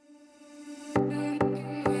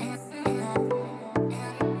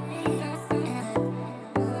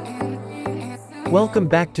Welcome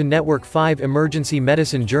back to Network 5 Emergency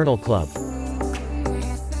Medicine Journal Club.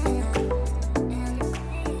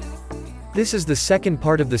 This is the second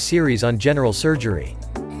part of the series on general surgery.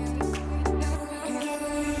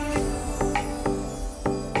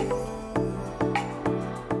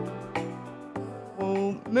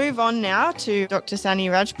 We'll move on now to Dr. Sani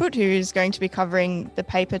Rajput, who is going to be covering the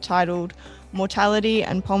paper titled Mortality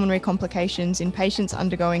and Pulmonary Complications in Patients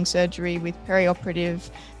Undergoing Surgery with Perioperative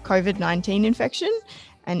COVID-19 Infection,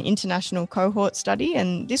 an international cohort study.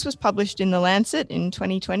 And this was published in The Lancet in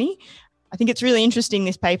 2020. I think it's really interesting,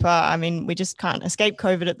 this paper. I mean, we just can't escape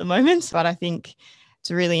COVID at the moment, but I think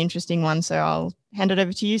it's a really interesting one. So I'll hand it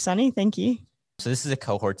over to you, Sani. Thank you. So this is a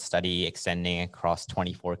cohort study extending across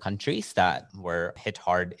 24 countries that were hit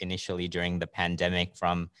hard initially during the pandemic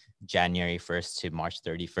from January 1st to March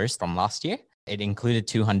 31st from last year. It included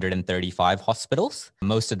 235 hospitals.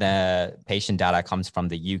 Most of the patient data comes from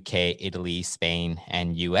the UK, Italy, Spain,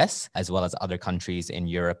 and US, as well as other countries in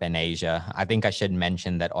Europe and Asia. I think I should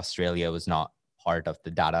mention that Australia was not part of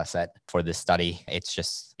the data set for this study. It's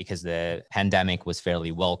just because the pandemic was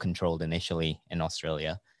fairly well controlled initially in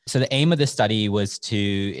Australia. So the aim of the study was to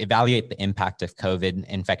evaluate the impact of COVID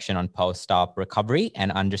infection on post-op recovery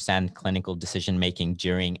and understand clinical decision-making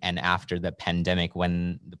during and after the pandemic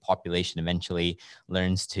when the population eventually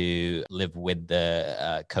learns to live with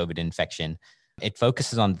the COVID infection. It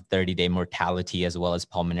focuses on the 30-day mortality as well as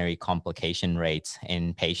pulmonary complication rates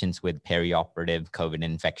in patients with perioperative COVID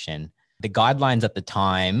infection. The guidelines at the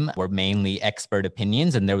time were mainly expert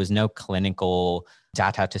opinions, and there was no clinical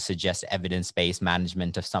data to suggest evidence-based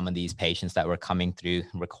management of some of these patients that were coming through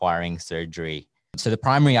requiring surgery. So the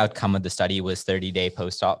primary outcome of the study was 30-day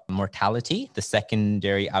post-op mortality. The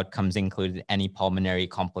secondary outcomes included any pulmonary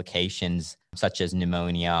complications such as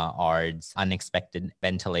pneumonia, ARDS, unexpected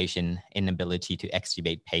ventilation, inability to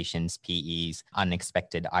extubate patients, PEs,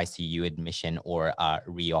 unexpected ICU admission, or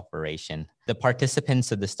reoperation. The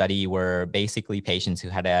participants of the study were basically patients who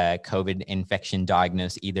had a COVID infection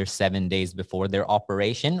diagnosed either 7 days before their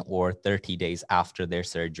operation or 30 days after their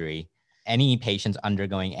surgery. Any patients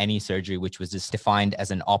undergoing any surgery, which was just defined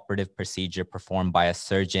as an operative procedure performed by a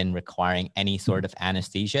surgeon requiring any sort of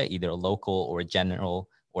anesthesia, either local or general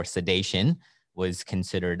or sedation, was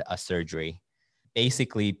considered a surgery.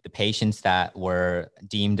 Basically, the patients that were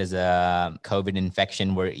deemed as a COVID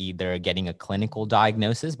infection were either getting a clinical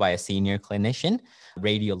diagnosis by a senior clinician,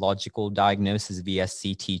 radiological diagnosis via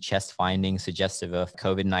CT chest findings suggestive of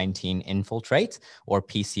COVID-19 infiltrates, or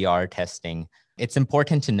PCR testing. It's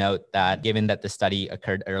important to note that given that the study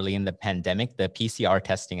occurred early in the pandemic, the PCR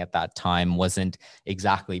testing at that time wasn't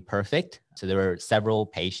exactly perfect. So there were several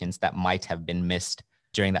patients that might have been missed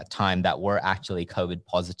during that time that were actually COVID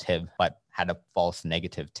positive, but had a false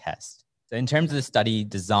negative test. So in terms of the study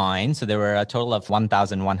design, so there were a total of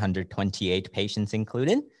 1,128 patients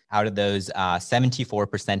included. Out of those,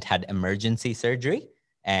 74% had emergency surgery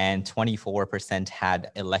and 24%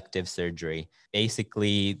 had elective surgery.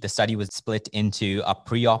 Basically, the study was split into a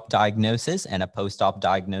pre-op diagnosis and a post-op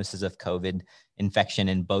diagnosis of COVID infection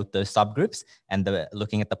in both those subgroups, and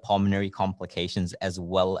looking at the pulmonary complications as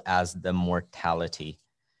well as the mortality.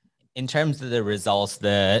 In terms of the results,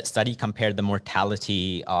 the study compared the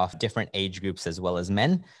mortality of different age groups as well as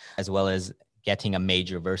men, as well as getting a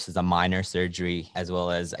major versus a minor surgery, as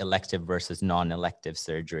well as elective versus non-elective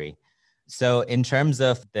surgery. So in terms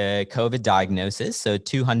of the COVID diagnosis, so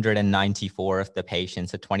 294 of the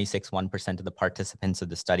patients, so 26.1% of the participants of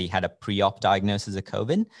the study had a pre-op diagnosis of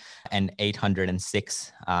COVID, and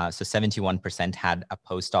 806, so 71% had a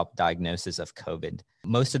post-op diagnosis of COVID.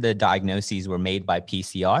 Most of the diagnoses were made by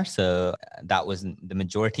PCR, so that was the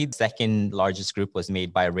majority. The second largest group was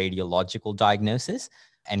made by radiological diagnosis,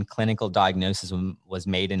 and clinical diagnosis was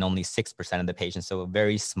made in only 6% of the patients, so a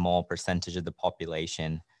very small percentage of the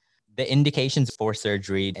population. The indications for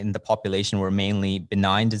surgery in the population were mainly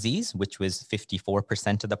benign disease, which was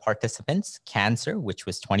 54% of the participants, cancer, which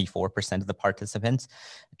was 24% of the participants,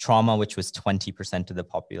 trauma, which was 20% of the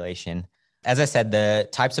population. As I said, the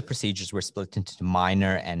types of procedures were split into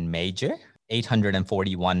minor and major.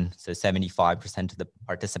 841, so 75% of the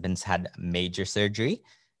participants had major surgery,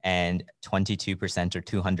 and 22% or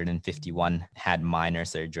 251 had minor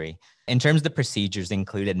surgery. In terms of the procedures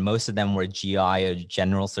included, most of them were GI or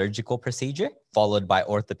general surgical procedure, followed by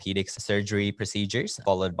orthopedic surgery procedures,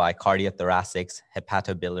 followed by cardiothoracics,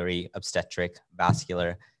 hepatobiliary, obstetric,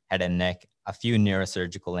 vascular, head and neck, a few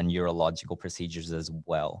neurosurgical and urological procedures as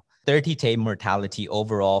well. 30-day mortality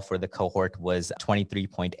overall for the cohort was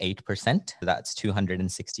 23.8%. That's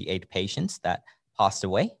 268 patients that passed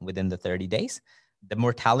away within the 30 days. The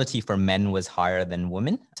mortality for men was higher than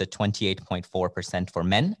women, so 28.4% for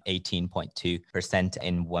men, 18.2%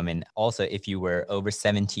 in women. Also, if you were over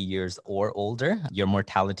 70 years or older, your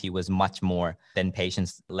mortality was much more than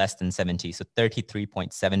patients less than 70. So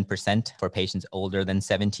 33.7% for patients older than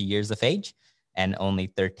 70 years of age, and only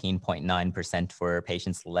 13.9% for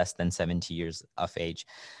patients less than 70 years of age.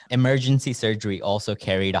 Emergency surgery also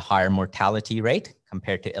carried a higher mortality rate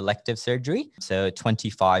compared to elective surgery. So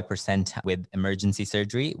 25% with emergency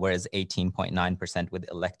surgery, whereas 18.9% with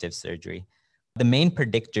elective surgery. The main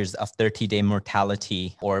predictors of 30-day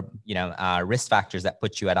mortality or risk factors that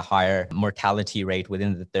put you at a higher mortality rate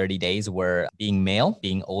within the 30 days were being male,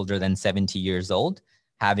 being older than 70 years old,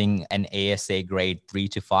 having an ASA grade 3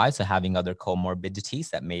 to 5, so having other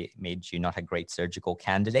comorbidities that made you not a great surgical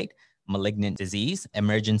candidate, malignant disease,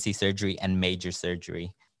 emergency surgery, and major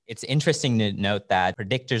surgery. It's interesting to note that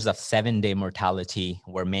predictors of 7-day mortality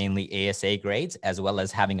were mainly ASA grades, as well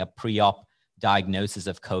as having a pre-op diagnosis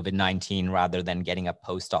of COVID-19 rather than getting a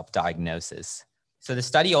post-op diagnosis. So the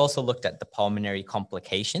study also looked at the pulmonary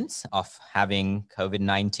complications of having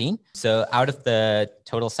COVID-19. So out of the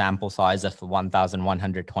total sample size of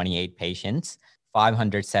 1,128 patients,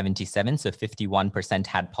 577, so 51%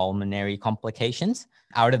 had pulmonary complications.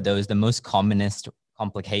 Out of those, the most commonest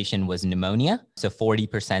complication was pneumonia. So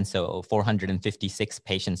 40%, so 456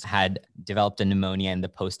 patients had developed a pneumonia in the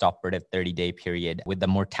post-operative 30-day period with a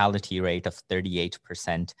mortality rate of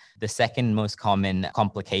 38%. The second most common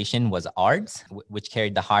complication was ARDS, which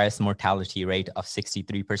carried the highest mortality rate of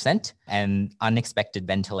 63%. And unexpected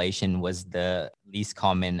ventilation was the least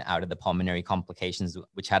common out of the pulmonary complications,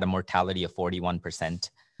 which had a mortality of 41%.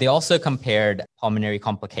 They also compared pulmonary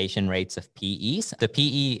complication rates of PEs. The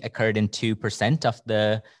PE occurred in 2% of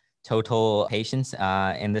the total patients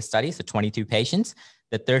in the study, so 22 patients.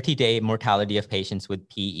 The 30-day mortality of patients with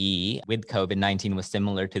PE with COVID-19 was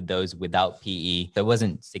similar to those without PE. So it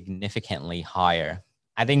wasn't significantly higher.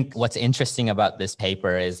 I think what's interesting about this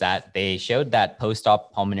paper is that they showed that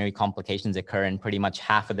post-op pulmonary complications occur in pretty much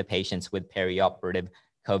half of the patients with perioperative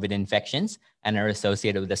COVID infections and are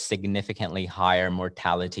associated with a significantly higher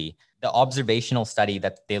mortality. The observational study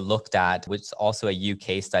that they looked at, which is also a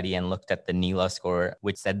UK study and looked at the NELA score,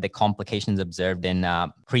 which said the complications observed in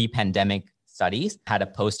pre-pandemic studies had a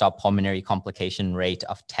post-op pulmonary complication rate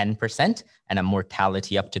of 10% and a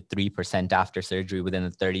mortality up to 3% after surgery within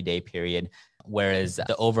a 30-day period. Whereas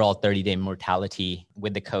the overall 30-day mortality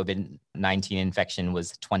with the COVID-19 infection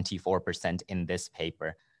was 24% in this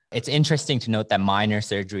paper. It's interesting to note that minor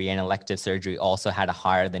surgery and elective surgery also had a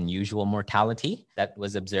higher than usual mortality that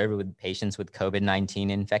was observed with patients with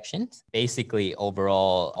COVID-19 infections. Basically,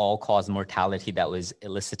 overall, all-cause mortality that was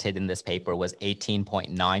elicited in this paper was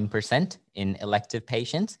 18.9% in elective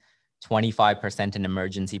patients, 25% in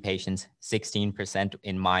emergency patients, 16%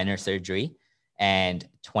 in minor surgery, and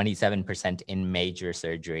 27% in major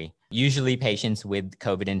surgery. Usually, patients with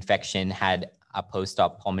COVID infection had a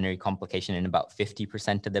post-op pulmonary complication in about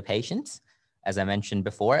 50% of the patients, as I mentioned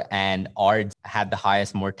before, and ARDS had the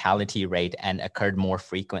highest mortality rate and occurred more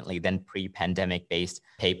frequently than pre-pandemic based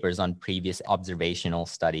papers on previous observational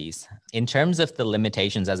studies. In terms of the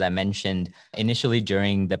limitations, as I mentioned, initially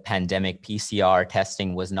during the pandemic, PCR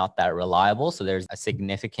testing was not that reliable, so there's a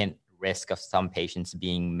significant risk of some patients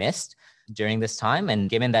being missed during this time. And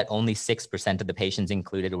given that only 6% of the patients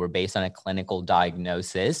included were based on a clinical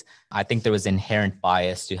diagnosis, I think there was inherent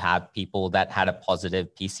bias to have people that had a positive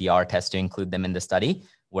PCR test to include them in the study.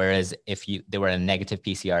 Whereas if they were a negative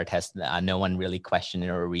PCR test, no one really questioned it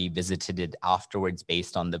or revisited it afterwards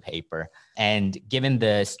based on the paper. And given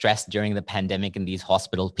the stress during the pandemic in these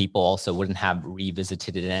hospitals, people also wouldn't have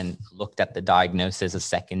revisited it and looked at the diagnosis a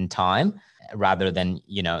second time rather than,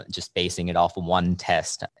 just basing it off of one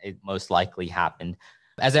test. It most likely happened.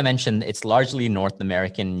 As I mentioned, it's largely North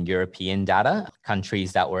American, European data,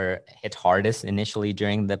 countries that were hit hardest initially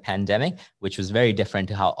during the pandemic, which was very different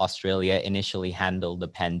to how Australia initially handled the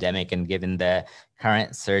pandemic. And given the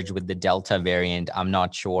current surge with the Delta variant, I'm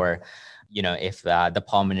not sure, if the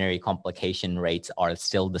pulmonary complication rates are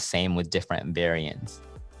still the same with different variants.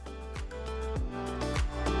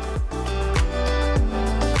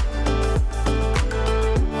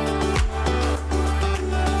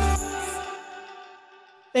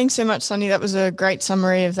 Thanks so much, Sunny. That was a great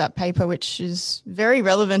summary of that paper, which is very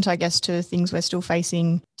relevant, I guess, to things we're still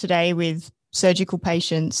facing today with surgical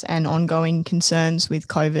patients and ongoing concerns with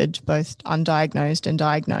COVID, both undiagnosed and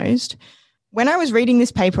diagnosed. When I was reading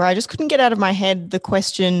this paper, I just couldn't get out of my head the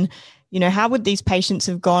question, how would these patients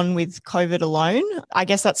have gone with COVID alone? I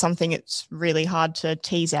guess that's something it's really hard to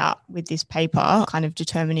tease out with this paper, kind of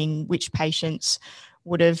determining which patients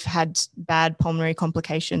would have had bad pulmonary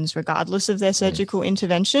complications regardless of their surgical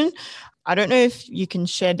intervention. I don't know if you can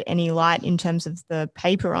shed any light in terms of the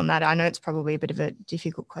paper on that. I know it's probably a bit of a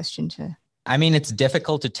difficult question to. I mean, it's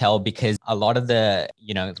difficult to tell because a lot of the,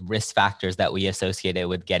 risk factors that we associated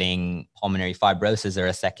with getting pulmonary fibrosis or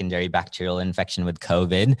a secondary bacterial infection with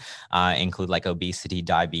COVID include like obesity,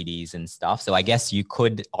 diabetes and stuff. So I guess you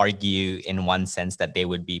could argue in one sense that they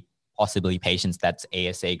would be possibly patients that's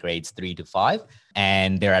ASA grades 3 to 5,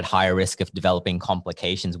 and they're at higher risk of developing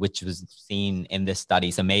complications, which was seen in this study.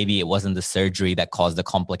 So maybe it wasn't the surgery that caused the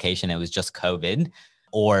complication, it was just COVID.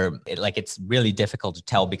 Or it's really difficult to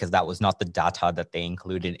tell because that was not the data that they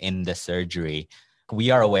included in the surgery. We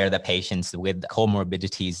are aware that patients with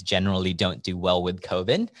comorbidities generally don't do well with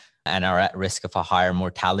COVID and are at risk of a higher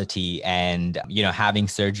mortality. And, having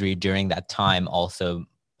surgery during that time also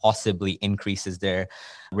possibly increases their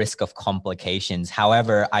risk of complications.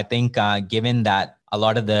 However, I think given that a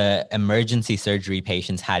lot of the emergency surgery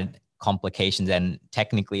patients had complications, and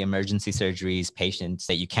technically emergency surgeries patients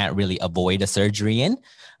that you can't really avoid a surgery in,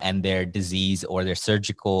 and their disease or their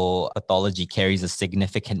surgical pathology carries a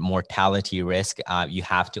significant mortality risk, you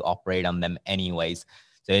have to operate on them anyways.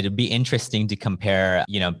 So it'd be interesting to compare,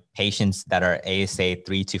 patients that are ASA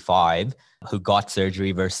 3 to 5 who got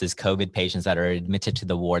surgery versus COVID patients that are admitted to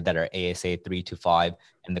the ward that are ASA 3 to 5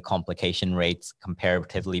 and the complication rates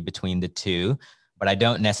comparatively between the two. But I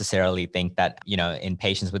don't necessarily think that, in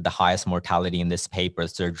patients with the highest mortality in this paper,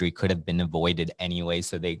 surgery could have been avoided anyway.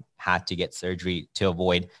 So they had to get surgery to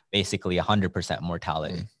avoid basically 100%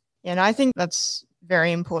 mortality. Yeah, and I think that's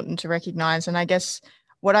very important to recognize. And I guess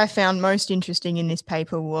what I found most interesting in this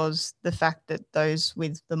paper was the fact that those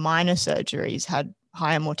with the minor surgeries had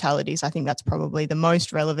higher mortalities. I think that's probably the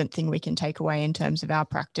most relevant thing we can take away in terms of our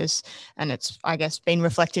practice. And it's, I guess, been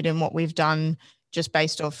reflected in what we've done just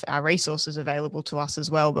based off our resources available to us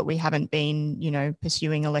as well. But we haven't been,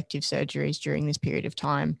 pursuing elective surgeries during this period of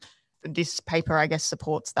time. This paper, I guess,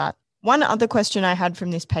 supports that. One other question I had from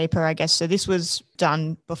this paper, I guess, so this was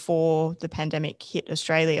done before the pandemic hit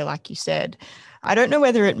Australia, like you said. I don't know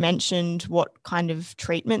whether it mentioned what kind of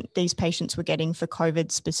treatment these patients were getting for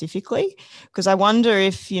COVID specifically, because I wonder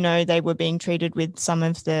if, they were being treated with some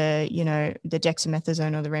of the, the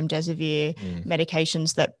dexamethasone or the remdesivir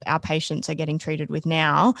medications that our patients are getting treated with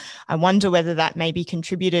now. I wonder whether that maybe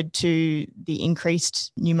contributed to the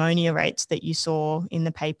increased pneumonia rates that you saw in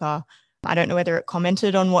the paper. I don't know whether it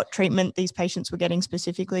commented on what treatment these patients were getting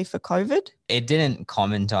specifically for COVID. It didn't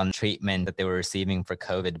comment on treatment that they were receiving for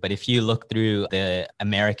COVID. But if you look through the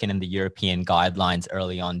American and the European guidelines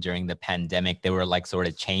early on during the pandemic, they were sort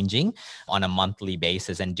of changing on a monthly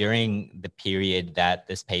basis. And during the period that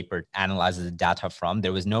this paper analyzes the data from,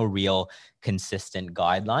 there was no real consistent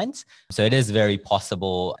guidelines. So it is very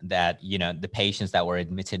possible that, the patients that were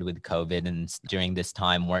admitted with COVID and during this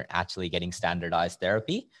time weren't actually getting standardized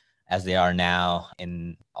therapy as they are now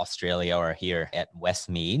in Australia or here at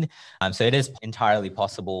Westmead. So it is entirely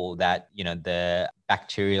possible that, the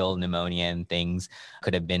bacterial pneumonia and things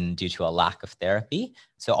could have been due to a lack of therapy.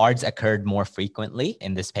 So ARDS occurred more frequently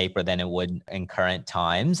in this paper than it would in current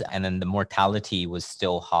times. And then the mortality was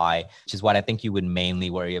still high, which is what I think you would mainly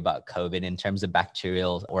worry about COVID in terms of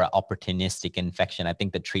bacterial or opportunistic infection. I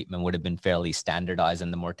think the treatment would have been fairly standardized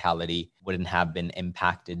and the mortality wouldn't have been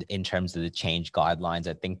impacted in terms of the change guidelines.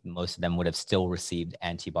 I think most of them would have still received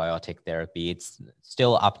antibiotic therapy. It's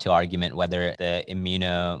still up to argument whether the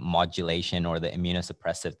immunomodulation or the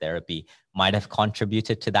immunosuppressive therapy might have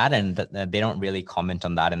contributed to that. And they don't really comment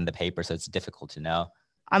on that in the paper, so it's difficult to know.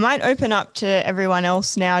 I might open up to everyone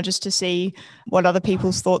else now just to see what other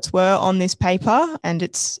people's thoughts were on this paper and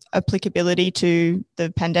its applicability to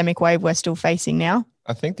the pandemic wave we're still facing now.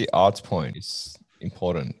 I think the ARDS point is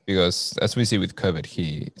important because as we see with COVID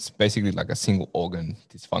here, it's basically like a single organ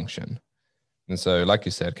dysfunction. And so like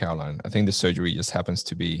you said, Caroline, I think the surgery just happens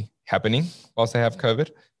to be happening whilst they have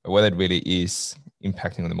COVID, but whether it really is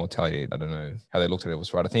impacting on the mortality, I don't know how they looked at it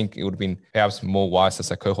was right. I think it would have been perhaps more wise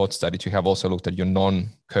as a cohort study to have also looked at your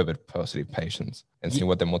non-COVID positive patients and seen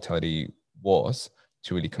what the mortality was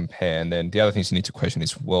to really compare. And then the other things you need to question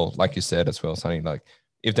is, well, like you said as well, something like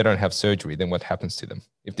if they don't have surgery, then what happens to them?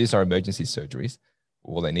 If these are emergency surgeries,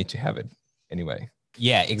 well, they need to have it anyway.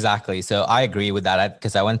 Yeah, exactly. So I agree with that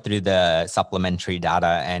because I went through the supplementary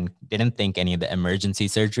data and didn't think any of the emergency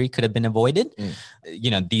surgery could have been avoided.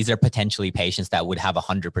 These are potentially patients that would have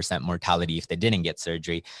 100% mortality if they didn't get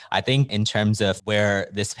surgery. I think in terms of where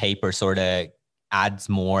this paper sort of adds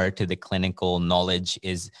more to the clinical knowledge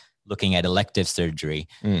is looking at elective surgery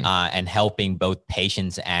and helping both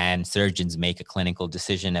patients and surgeons make a clinical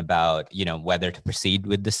decision about, whether to proceed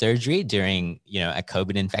with the surgery during, a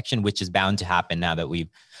COVID infection, which is bound to happen now that we've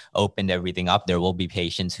opened everything up. There will be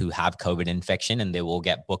patients who have COVID infection and they will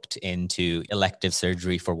get booked into elective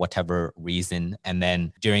surgery for whatever reason. And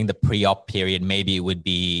then during the pre-op period, maybe it would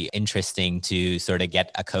be interesting to sort of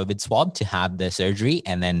get a COVID swab to have the surgery.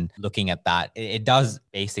 And then looking at that, it does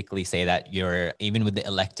basically say that even with the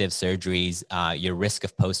elective surgeries, your risk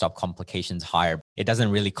of post-op complications higher. It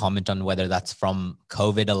doesn't really comment on whether that's from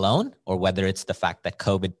COVID alone or whether it's the fact that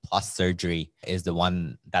COVID plus surgery is the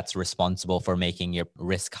one that's responsible for making your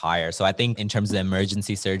risk higher. So I think in terms of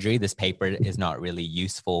emergency surgery, this paper is not really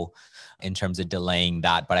useful in terms of delaying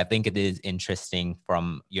that. But I think it is interesting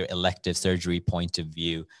from your elective surgery point of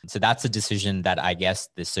view. So that's a decision that I guess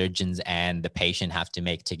the surgeons and the patient have to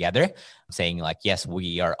make together, saying like, yes,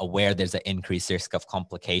 we are aware there's an increased risk of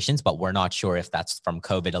complications, but we're not sure if that's from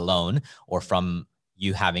COVID alone or from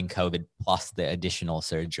you having COVID plus the additional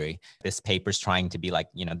surgery. This paper's trying to be like,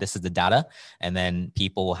 this is the data, and then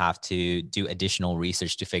people will have to do additional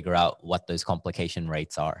research to figure out what those complication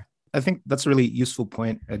rates are. I think that's a really useful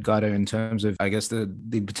point, Edgardo, in terms of, I guess, the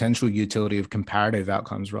potential utility of comparative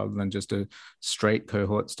outcomes rather than just a straight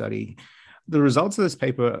cohort study. The results of this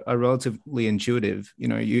paper are relatively intuitive.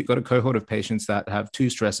 You've got a cohort of patients that have 2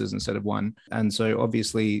 stresses instead of 1. And so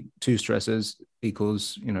obviously 2 stresses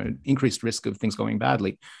equals, increased risk of things going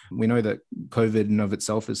badly. We know that COVID in of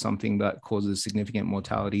itself is something that causes significant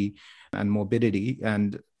mortality and morbidity,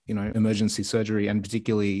 and emergency surgery, and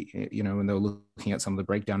particularly, when they were looking at some of the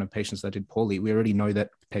breakdown of patients that did poorly, we already know that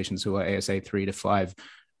patients who are ASA 3 to 5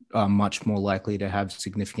 are much more likely to have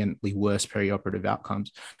significantly worse perioperative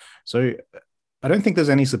outcomes. So I don't think there's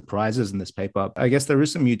any surprises in this paper. I guess there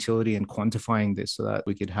is some utility in quantifying this so that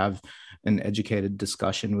we could have an educated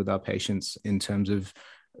discussion with our patients in terms of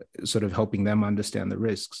sort of helping them understand the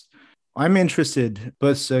risks. I'm interested,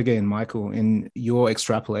 both Sergey and Michael, in your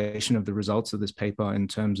extrapolation of the results of this paper in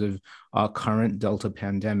terms of our current Delta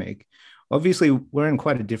pandemic. Obviously, we're in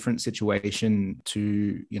quite a different situation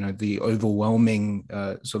to, the overwhelming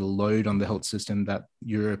sort of load on the health system that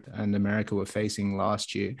Europe and America were facing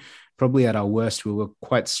last year. Probably at our worst, we were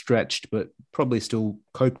quite stretched, but probably still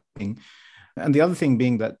coping. And the other thing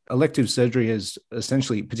being that elective surgery has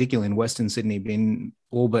essentially, particularly in Western Sydney, been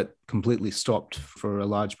all but completely stopped for a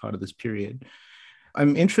large part of this period.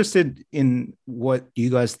 I'm interested in what you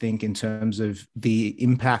guys think in terms of the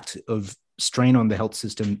impact of strain on the health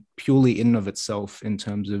system purely in and of itself in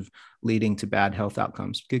terms of leading to bad health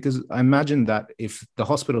outcomes. Because I imagine that if the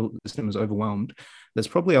hospital system is overwhelmed, there's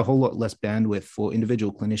probably a whole lot less bandwidth for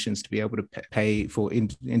individual clinicians to be able to pay for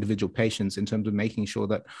individual patients in terms of making sure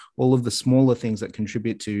that all of the smaller things that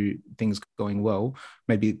contribute to things going well,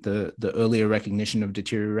 maybe the earlier recognition of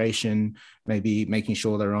deterioration, maybe making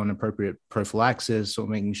sure they're on appropriate prophylaxis, or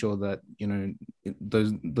making sure that,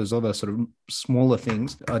 those other sort of smaller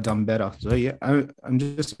things are done better. So yeah, I'm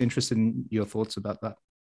just interested in your thoughts about that.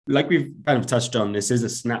 Like we've kind of touched on, this is a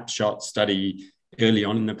snapshot study early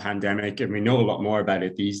on in the pandemic, and we know a lot more about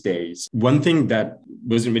it these days. One thing that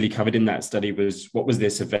wasn't really covered in that study was what was the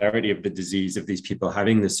severity of the disease of these people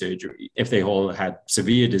having the surgery. If they all had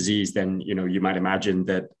severe disease, then, you might imagine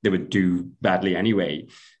that they would do badly anyway.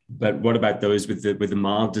 But what about those with the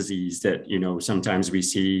mild disease that, sometimes we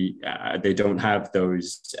see they don't have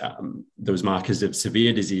those markers of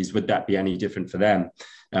severe disease? Would that be any different for them?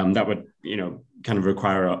 That would, kind of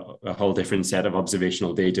require a whole different set of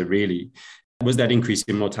observational data, really. Was that increase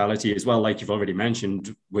in mortality as well? Like you've already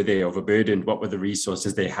mentioned, were they overburdened? What were the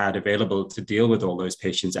resources they had available to deal with all those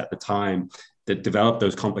patients at the time that developed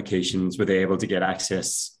those complications? Were they able to get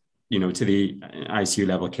access, to the ICU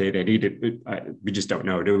level care they needed? We just don't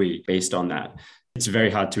know, do we, based on that? It's very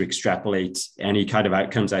hard to extrapolate any kind of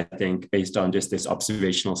outcomes, I think, based on just this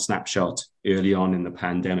observational snapshot early on in the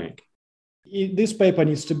pandemic. This paper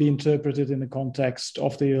needs to be interpreted in the context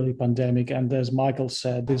of the early pandemic. And as Michael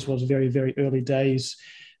said, this was very, very early days,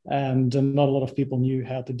 and not a lot of people knew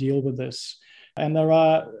how to deal with this. And there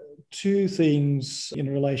are 2 things in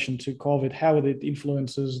relation to COVID, how it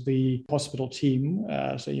influences the hospital team.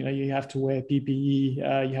 So, you have to wear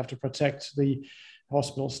PPE, you have to protect the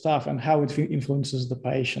hospital staff, and how it influences the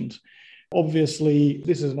patient. Obviously,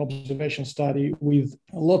 this is an observation study with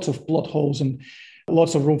lots of plot holes and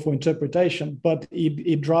lots of room for interpretation, but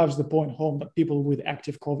it drives the point home that people with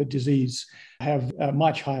active COVID disease have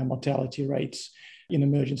much higher mortality rates in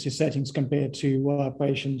emergency settings compared to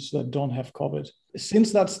patients that don't have COVID.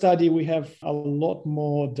 Since that study, we have a lot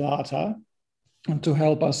more data to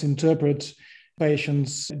help us interpret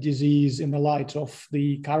patients' disease in the light of the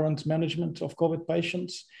current management of COVID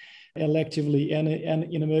patients, electively and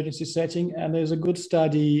in emergency setting. And there's a good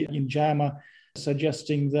study in JAMA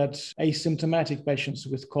suggesting that asymptomatic patients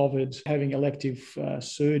with COVID having elective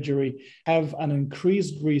surgery have an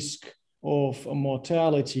increased risk of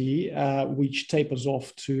mortality, which tapers off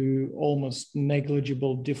to almost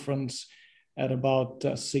negligible difference at about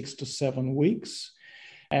 6 to 7 weeks.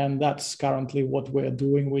 And that's currently what we're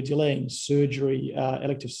doing. We're delaying surgery,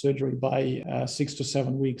 elective surgery by 6 to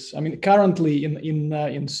 7 weeks. I mean, currently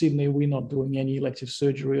in Sydney, we're not doing any elective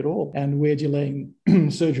surgery at all. And we're delaying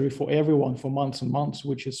surgery for everyone for months and months,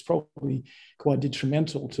 which is probably quite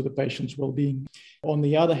detrimental to the patient's well-being. On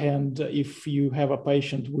the other hand, if you have a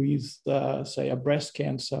patient with, say, a breast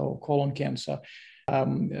cancer or colon cancer,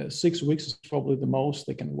 6 weeks is probably the most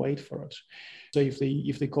they can wait for it. So if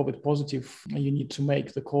they're COVID positive, you need to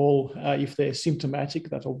make the call. If they're symptomatic,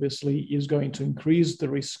 that obviously is going to increase the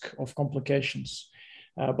risk of complications.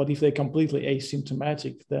 But if they're completely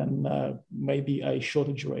asymptomatic, then maybe a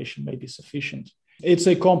shorter duration may be sufficient. It's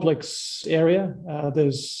a complex area.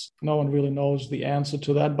 No one really knows the answer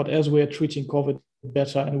to that. But as we're treating COVID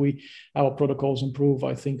better and our protocols improve,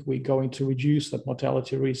 I think we're going to reduce that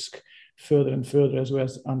mortality risk further and further as we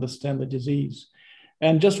understand the disease.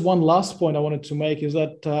 And just one last point I wanted to make is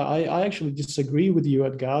that I actually disagree with you,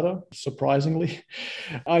 Edgardo, surprisingly.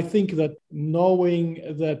 I think that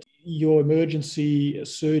knowing that your emergency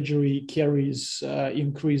surgery carries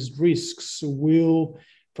increased risks will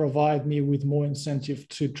provide me with more incentive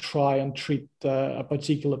to try and treat a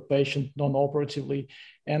particular patient non-operatively.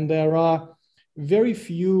 And there are very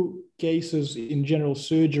few cases in general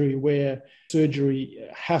surgery where surgery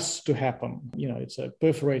has to happen. You know, it's a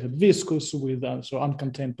perforated viscus with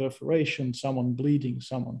uncontained perforation, someone bleeding,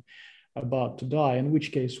 someone about to die, in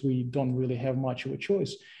which case we don't really have much of a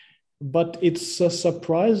choice. But it's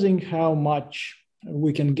surprising how much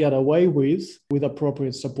we can get away with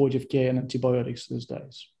appropriate supportive care and antibiotics these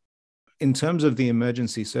days. In terms of the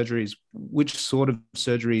emergency surgeries, which sort of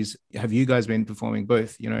surgeries have you guys been performing?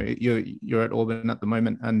 Both, you know, you're at Auburn at the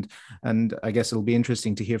moment, and I guess it'll be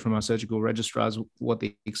interesting to hear from our surgical registrars what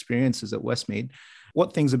the experience is at Westmead.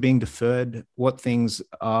 What things are being deferred? What things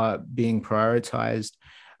are being prioritized?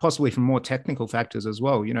 Possibly from more technical factors as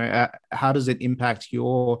well. You know, how does it impact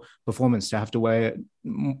your performance to have to wear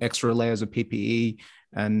extra layers of PPE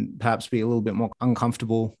and perhaps be a little bit more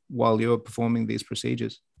uncomfortable while you're performing these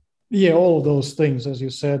procedures? Yeah, all of those things, as you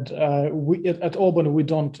said. At Auburn, we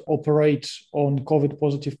don't operate on COVID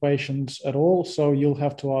positive patients at all. So you'll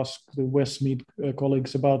have to ask the Westmead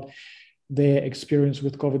colleagues about their experience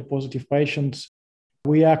with COVID positive patients.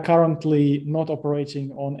 We are currently not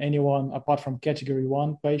operating on anyone apart from category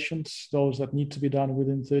 1 patients, those that need to be done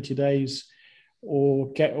within 30 days,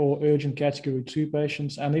 or urgent category 2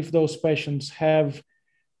 patients. And if those patients have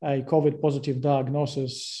a COVID positive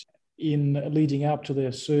diagnosis in leading up to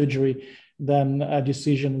their surgery, then a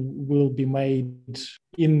decision will be made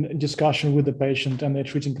in discussion with the patient and their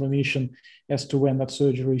treating clinician as to when that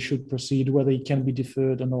surgery should proceed, whether it can be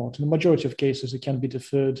deferred or not. In the majority of cases, it can be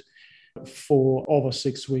deferred for over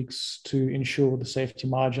 6 weeks to ensure the safety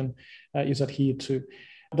margin is adhered to.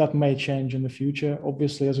 That may change in the future,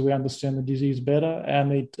 obviously, as we understand the disease better,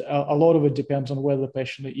 and a lot of it depends on whether the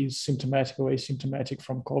patient is symptomatic or asymptomatic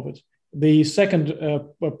from COVID. The second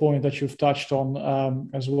point that you've touched on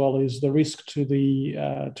as well is the risk to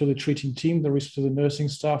the treating team, the risk to the nursing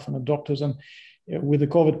staff and the doctors. And with the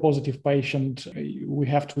COVID positive patient, we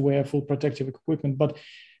have to wear full protective equipment. But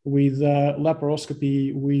with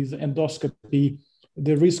laparoscopy, with endoscopy,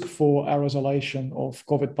 the risk for aerosolation of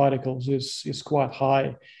COVID particles is quite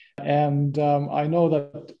high. And I know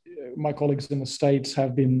that my colleagues in the States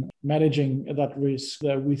have been managing that risk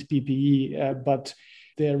with PPE, but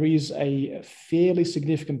there is a fairly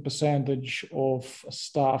significant percentage of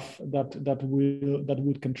staff that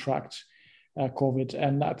would contract COVID,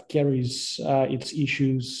 and that carries its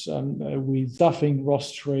issues with staffing,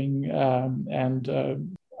 rostering,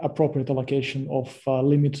 and appropriate allocation of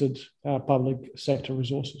limited public sector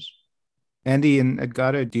resources. Andy and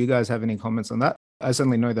Edgardo, do you guys have any comments on that? I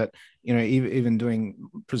certainly know that, you know, even doing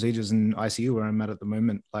procedures in ICU where I'm at the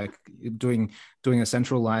moment, like doing a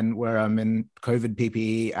central line where I'm in COVID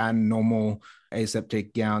PPE and normal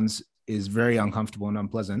aseptic gowns is very uncomfortable and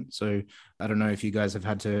unpleasant. So I don't know if you guys have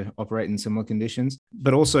had to operate in similar conditions,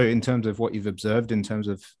 but also in terms of what you've observed in terms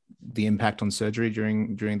of the impact on surgery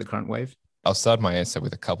during the current wave. I'll start my answer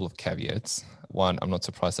with a couple of caveats. One, I'm not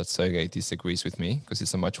surprised that Sergey disagrees with me because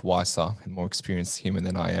he's a much wiser and more experienced human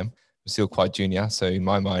than I am. I'm still quite junior, so in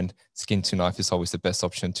my mind, skin to knife is always the best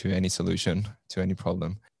option to any solution, to any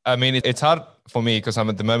problem. I mean, it's hard for me because I'm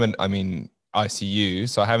at the moment, I'm in ICU,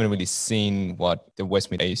 so I haven't really seen what the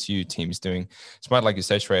Westmead ASU team is doing. It's quite like you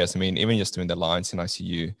said, Shreyas. I mean, even just doing the lines in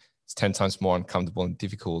ICU, it's 10 times more uncomfortable and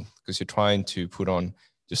difficult because you're trying to put on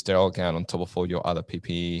your sterile gown on top of all your other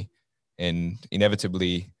PPE. And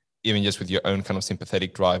inevitably, even just with your own kind of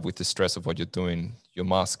sympathetic drive with the stress of what you're doing, your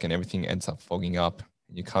mask and everything ends up fogging up.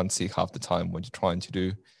 You can't see half the time what you're trying to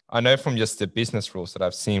do. I know from just the business rules that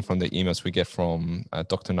I've seen from the emails we get from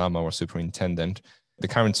Dr. Nama, or superintendent, the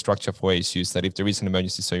current structure for ASU is that if there is an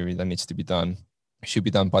emergency surgery that needs to be done, it should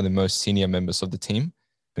be done by the most senior members of the team.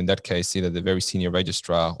 In that case, either the very senior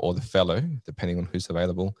registrar or the fellow, depending on who's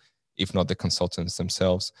available, if not the consultants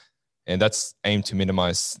themselves. And that's aimed to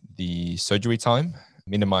minimize the surgery time,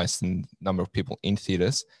 minimize the number of people in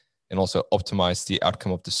theaters, and also optimize the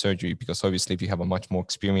outcome of the surgery. Because obviously, if you have a much more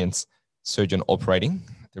experienced surgeon operating,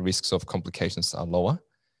 the risks of complications are lower.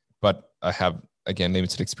 But I have, again,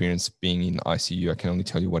 limited experience being in ICU. I can only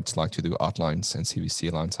tell you what it's like to do art lines and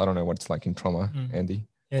CVC lines. I don't know what it's like in trauma, Andy.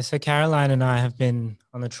 Yeah, so Caroline and I have been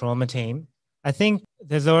on the trauma team. I think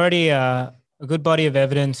there's already a good body of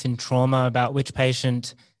evidence in trauma about which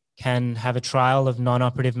patient can have a trial of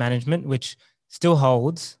non-operative management, which still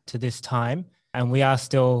holds to this time. And we are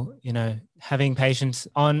still, having patients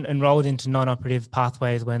enrolled into non-operative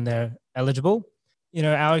pathways when they're eligible.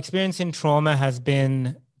 Our experience in trauma has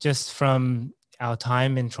been, just from our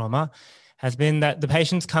time in trauma, has been that the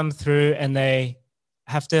patients come through and they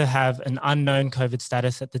have to have an unknown COVID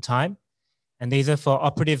status at the time. And these are for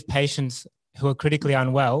operative patients who are critically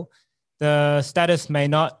unwell. The status may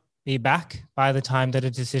not be back by the time that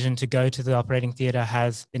a decision to go to the operating theatre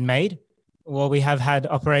has been made. Well, we have had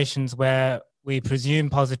operations where we presume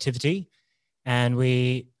positivity and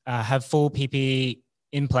we have full PPE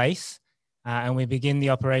in place and we begin the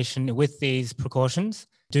operation with these precautions,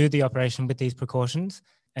 do the operation with these precautions.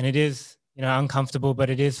 And it is, uncomfortable, but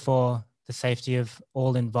it is for the safety of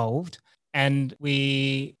all involved. And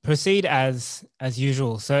we proceed as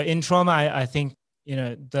usual. So in trauma, I think,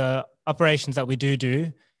 the operations that we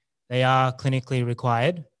do, they are clinically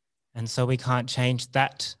required. And so we can't change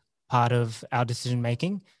that part of our decision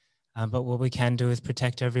making. But what we can do is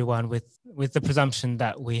protect everyone with the presumption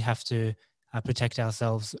that we have to protect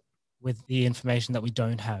ourselves with the information that we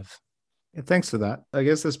don't have. Yeah, thanks for that. I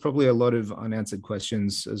guess there's probably a lot of unanswered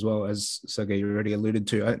questions as well, as Sergey already alluded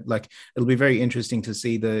to. It'll be very interesting to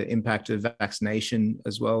see the impact of vaccination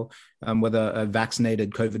as well, whether a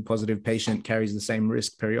vaccinated COVID positive patient carries the same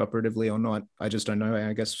risk perioperatively or not. I just don't know.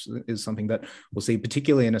 I guess is something that we'll see,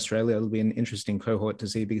 particularly in Australia. It'll be an interesting cohort to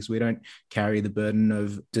see because we don't carry the burden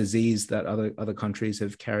of disease that other countries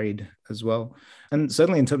have carried as well. And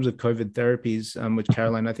certainly in terms of COVID therapies, which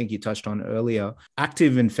Caroline, I think you touched on earlier,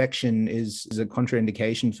 active infection is a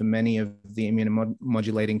contraindication for many of the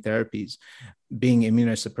immunomodulating therapies, being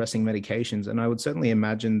immunosuppressing medications. And I would certainly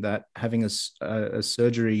imagine that having a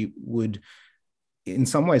surgery would in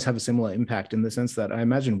some ways have a similar impact, in the sense that I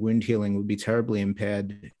imagine wound healing would be terribly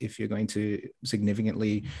impaired if you're going to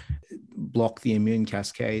significantly block the immune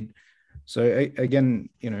cascade. So again,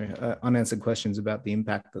 unanswered questions about the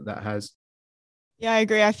impact that has. Yeah, I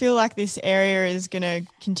agree. I feel like this area is going to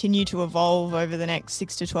continue to evolve over the next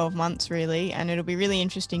 6 to 12 months, really. And it'll be really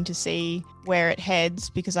interesting to see where it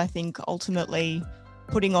heads, because I think ultimately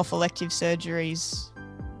putting off elective surgeries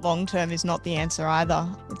long term is not the answer either.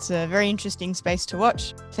 It's a very interesting space to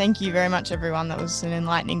watch. Thank you very much, everyone. That was an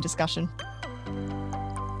enlightening discussion.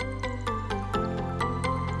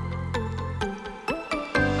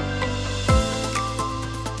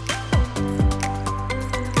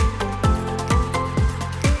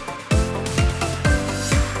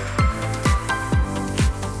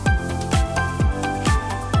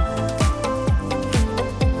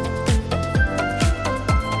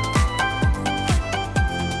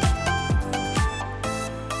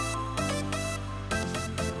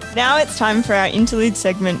 Now it's time for our interlude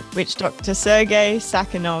segment, which Dr. Sergey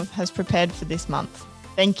Sakhanov has prepared for this month.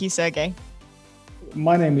 Thank you, Sergey.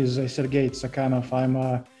 My name is Sergey Sakhanov. I'm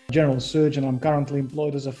a general surgeon. I'm currently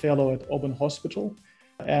employed as a fellow at Auburn Hospital.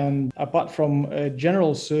 And apart from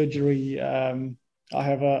general surgery, I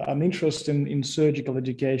have an interest in surgical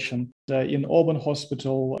education. In Auburn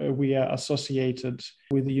Hospital, we are associated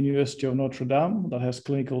with the University of Notre Dame that has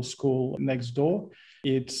clinical school next door.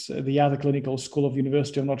 It's the other clinical school of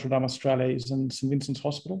University of Notre Dame, Australia, is in St. Vincent's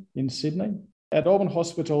Hospital in Sydney. At Auburn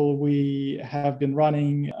Hospital, we have been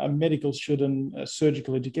running a medical student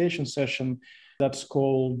surgical education session that's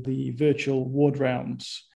called the virtual ward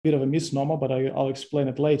rounds. bit of a misnomer, but I'll explain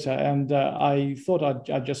it later. And I thought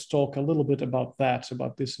I'd just talk a little bit about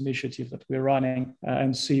this initiative that we're running,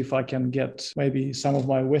 and see if I can get maybe some of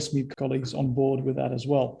my Westmead colleagues on board with that as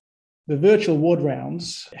well. The virtual ward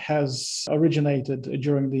rounds has originated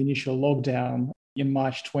during the initial lockdown in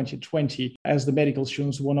March 2020, as the medical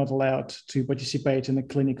students were not allowed to participate in the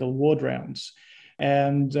clinical ward rounds.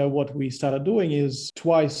 And what we started doing is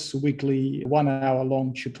twice weekly, 1 hour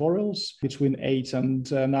long tutorials between 8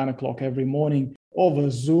 and 9 o'clock every morning over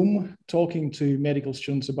Zoom, talking to medical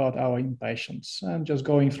students about our inpatients and just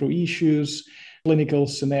going through issues, clinical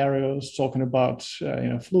scenarios, talking about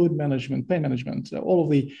fluid management, pain management, all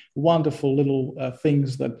of the wonderful little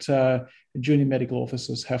things that junior medical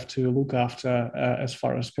officers have to look after as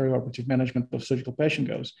far as perioperative management of surgical patient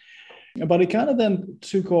goes. But it kind of then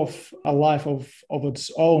took off a life of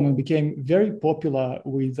its own and became very popular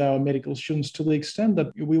with our medical students, to the extent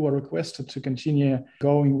that we were requested to continue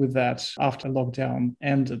going with that after lockdown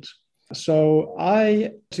ended. So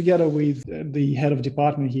I, together with the head of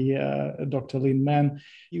department here, Dr. Lynn Mann,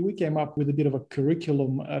 we came up with a bit of a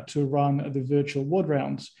curriculum to run the virtual ward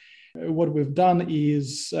rounds. What we've done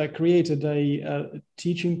is created a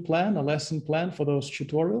teaching plan, a lesson plan for those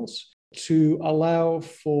tutorials, to allow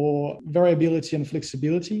for variability and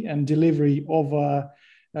flexibility and delivery over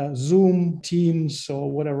Zoom, Teams,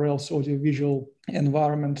 or whatever else audiovisual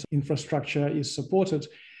environment infrastructure is supported.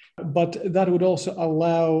 But that would also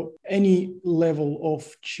allow any level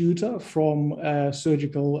of tutor, from a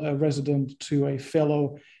surgical resident to a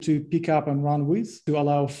fellow, to pick up and run with, to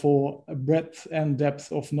allow for a breadth and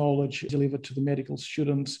depth of knowledge delivered to the medical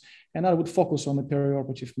students. And that would focus on the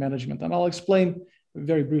perioperative management. And I'll explain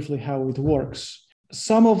very briefly how it works.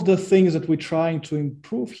 Some of the things that we're trying to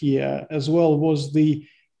improve here as well was the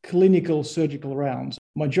clinical surgical rounds.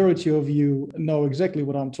 Majority of you know exactly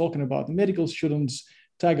what I'm talking about. The medical students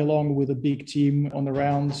tag along with a big team on the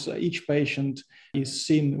rounds. Each patient is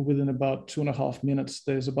seen within about 2.5 minutes.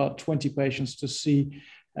 There's about 20 patients to see,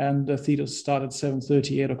 and the theaters start at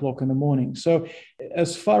 7:30, 8 o'clock in the morning. So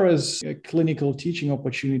as far as clinical teaching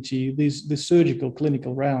opportunity, the surgical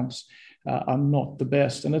clinical rounds are not the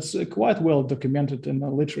best. And it's quite well documented in the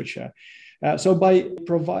literature. So by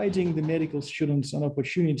providing the medical students an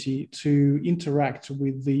opportunity to interact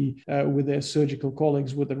with their surgical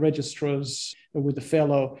colleagues, with the registrars, with the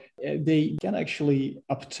fellow, they can actually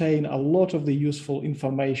obtain a lot of the useful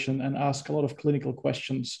information and ask a lot of clinical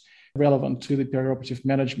questions relevant to the perioperative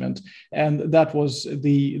management. And that was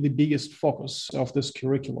the biggest focus of this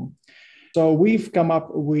curriculum. So we've come up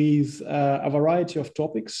with a variety of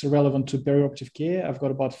topics relevant to perioperative care. I've got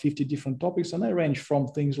about 50 different topics, and they range from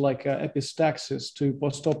things like epistaxis to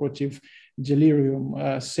postoperative delirium,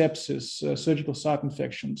 sepsis, surgical site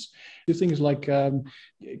infections, to things like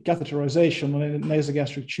catheterization,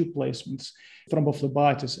 nasogastric tube placements,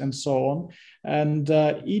 thrombophlebitis, and so on. And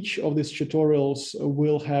each of these tutorials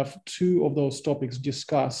will have 2 of those topics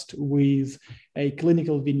discussed with a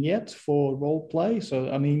clinical vignette for role play. So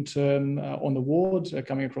an intern on the ward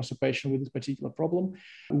coming across a patient with a particular problem,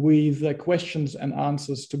 with questions and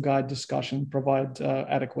answers to guide discussion, provide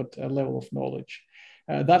adequate level of knowledge.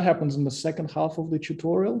 That happens in the second half of the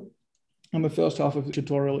tutorial. And the first half of the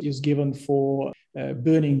tutorial is given for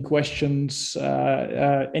burning questions,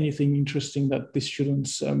 anything interesting that the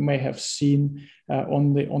students may have seen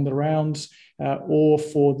on the rounds, or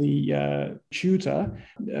for the tutor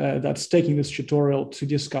that's taking this tutorial to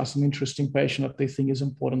discuss an interesting patient that they think is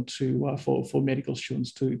important for medical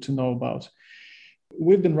students to know about.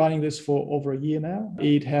 We've been running this for over a year now.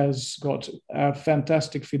 It has got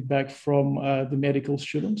fantastic feedback from the medical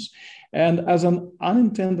students. And as an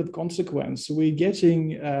unintended consequence, we're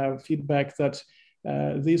getting feedback that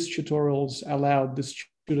these tutorials allowed the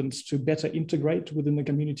students to better integrate within the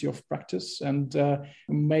community of practice, and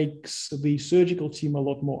makes the surgical team a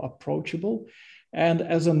lot more approachable. And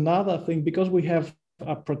as another thing, because we have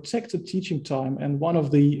a protected teaching time, and one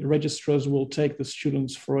of the registrars will take the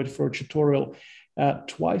students for a tutorial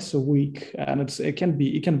twice a week, and it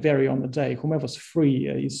can vary on the day. Whomever's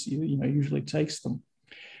free usually takes them.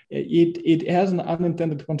 It has an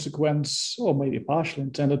unintended consequence, or maybe partially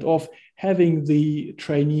intended, of having the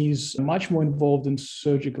trainees much more involved in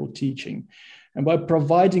surgical teaching. And by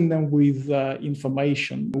providing them with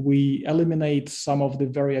information, we eliminate some of the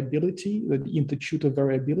variability, the inter-tutor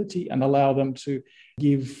variability, and allow them to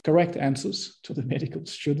give correct answers to the medical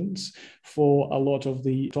students for a lot of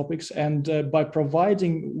the topics. And by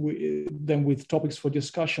providing them with topics for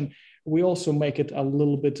discussion, we also make it a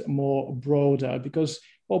little bit more broader because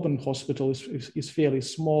Auburn Hospital is fairly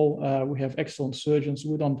small. We have excellent surgeons.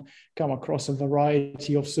 We don't come across a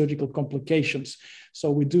variety of surgical complications.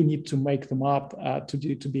 So we do need to make them up to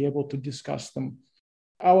be able to discuss them.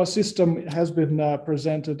 Our system has been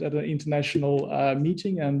presented at an international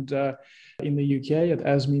meeting and in the UK at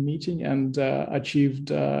ASME meeting and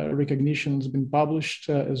achieved recognition, has been published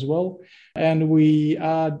as well. And we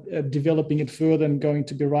are developing it further and going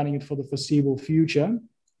to be running it for the foreseeable future,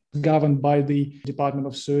 governed by the Department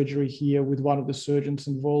of Surgery here with one of the surgeons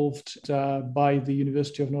involved by the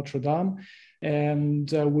University of Notre Dame.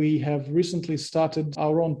 And we have recently started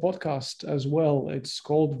our own podcast as well. It's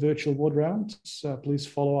called Virtual Ward Rounds. Please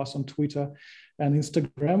follow us on Twitter and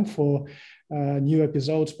Instagram for new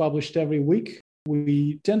episodes published every week.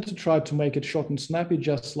 We tend to try to make it short and snappy,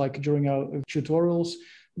 just like during our tutorials,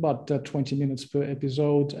 about 20 minutes per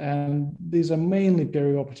episode. And these are mainly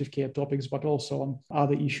perioperative care topics, but also on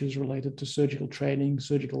other issues related to surgical training,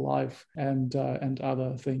 surgical life, and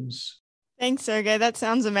other things. Thanks, Sergey. That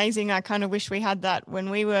sounds amazing. I kind of wish we had that when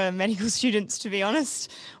we were medical students, to be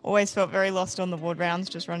honest. Always felt very lost on the ward rounds,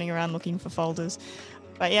 just running around looking for folders.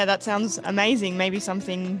 But yeah, that sounds amazing. Maybe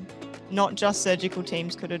something not just surgical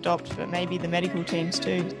teams could adopt, but maybe the medical teams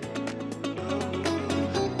too.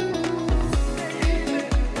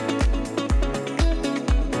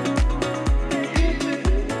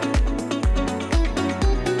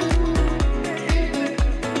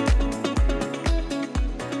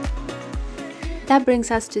 That brings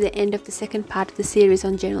us to the end of the second part of the series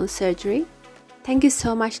on general surgery. Thank you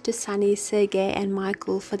so much to Sunny, Sergey and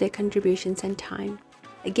Michael for their contributions and time.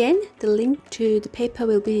 Again, the link to the paper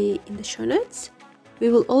will be in the show notes. We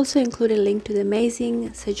will also include a link to the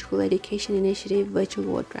amazing surgical education initiative Virtual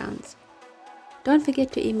Ward Rounds. Don't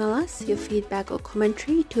forget to email us your feedback or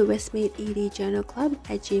commentary to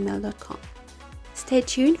westmeadedjournalclub@gmail.com. Stay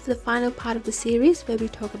tuned for the final part of the series where we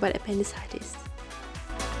talk about appendicitis.